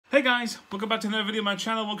Hey guys, welcome back to another video on my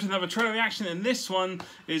channel. Welcome to another trailer reaction, and this one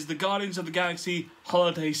is the Guardians of the Galaxy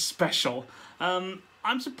Holiday Special. I'm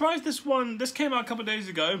surprised this came out a couple of days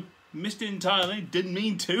ago. Missed it entirely, didn't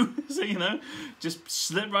mean to, so you know, just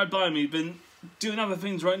slipped right by me. Been doing other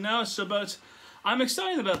things right now, but I'm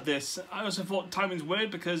excited about this. I also thought timing's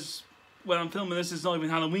weird because when I'm filming this, it's not even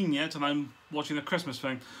Halloween yet, and I'm watching the Christmas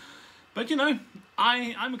thing. But you know,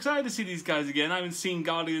 I'm excited to see these guys again. I haven't seen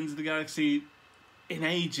Guardians of the Galaxy in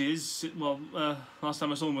ages. Well, last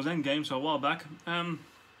time I saw them was Endgame, so a while back.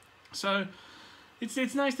 So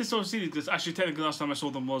it's nice to sort of see these, because actually technically last time I saw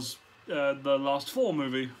them was the Last Four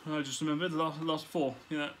movie. I just remembered the last Four.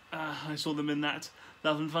 You know, I saw them in that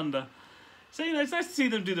Love and Thunder. So you know, it's nice to see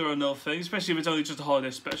them do their own little thing, especially if it's only just a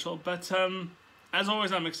holiday special. But as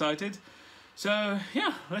always, I'm excited. So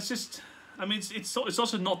yeah, let's just. I mean, it's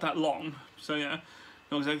also not that long, so yeah,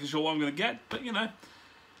 not exactly sure what I'm gonna get, but you know,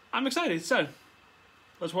 I'm excited. So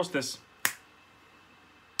let's watch this. I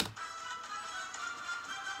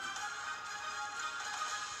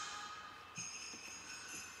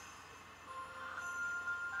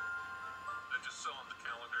just saw on the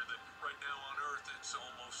calendar that right now on Earth it's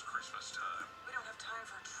almost Christmas time. We don't have time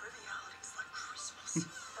for trivialities like Christmas.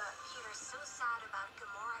 But Peter's so sad about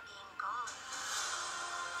Gamora being gone.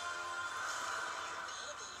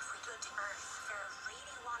 Maybe if we go to Earth for a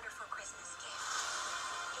really wonderful Christmas gift,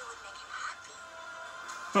 it would make him happy.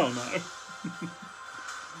 Oh no.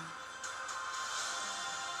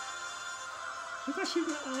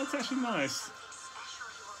 That's actually nice. Something special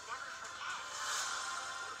he will never forget.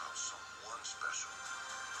 What about someone special?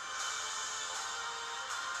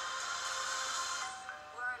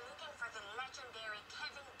 We're looking for the legendary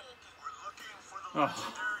Kevin Bacon. We're looking for the Oh.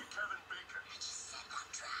 legendary Kevin Bacon. I just said that,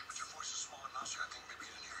 Drax. Your voice is small enough, so I think maybe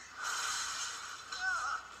he didn't hear you.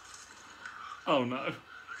 Oh no.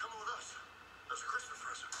 They're coming with us. That's a Christmas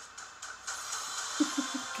present.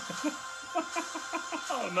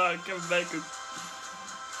 Oh no, Kevin Bacon.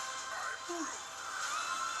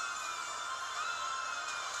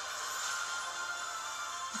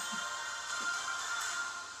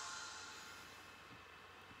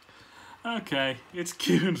 Okay, it's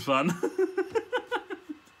cute and fun.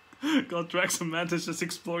 God, Drax and Mantis just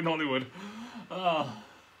exploring Hollywood.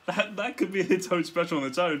 That could be its own special on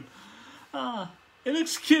its own. It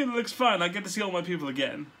looks cute, it looks fun. I get to see all my people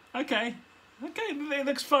again. Okay, it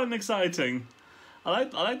looks fun and exciting. I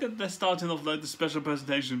like that they're starting off like the special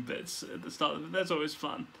presentation bits at the start. That's always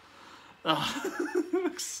fun. It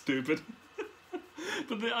looks stupid.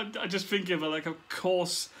 But I just think of it like, of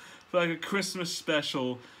course, for like a Christmas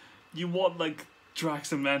special, you want like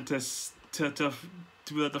Drax and Mantis to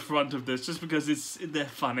be at the front of this, just because they're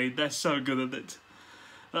funny. They're so good at it.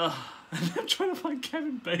 And I'm trying to find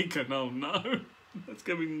Kevin Bacon. Oh no, that's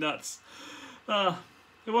gonna be nuts.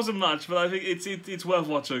 It wasn't much, but I think it's worth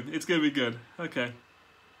watching. It's gonna be good. Okay,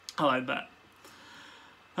 I like that.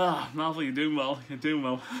 Marvel, you're doing well. You're doing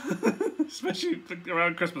well, especially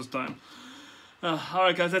around Christmas time.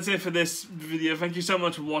 Alright guys, that's it for this video. Thank you so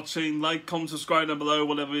much for watching. Like, comment, subscribe down below,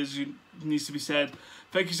 whatever it is needs to be said.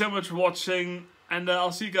 Thank you so much for watching, and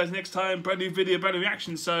I'll see you guys next time. Brand new video, brand new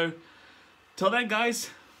reaction. So, till then guys,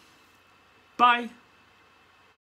 bye.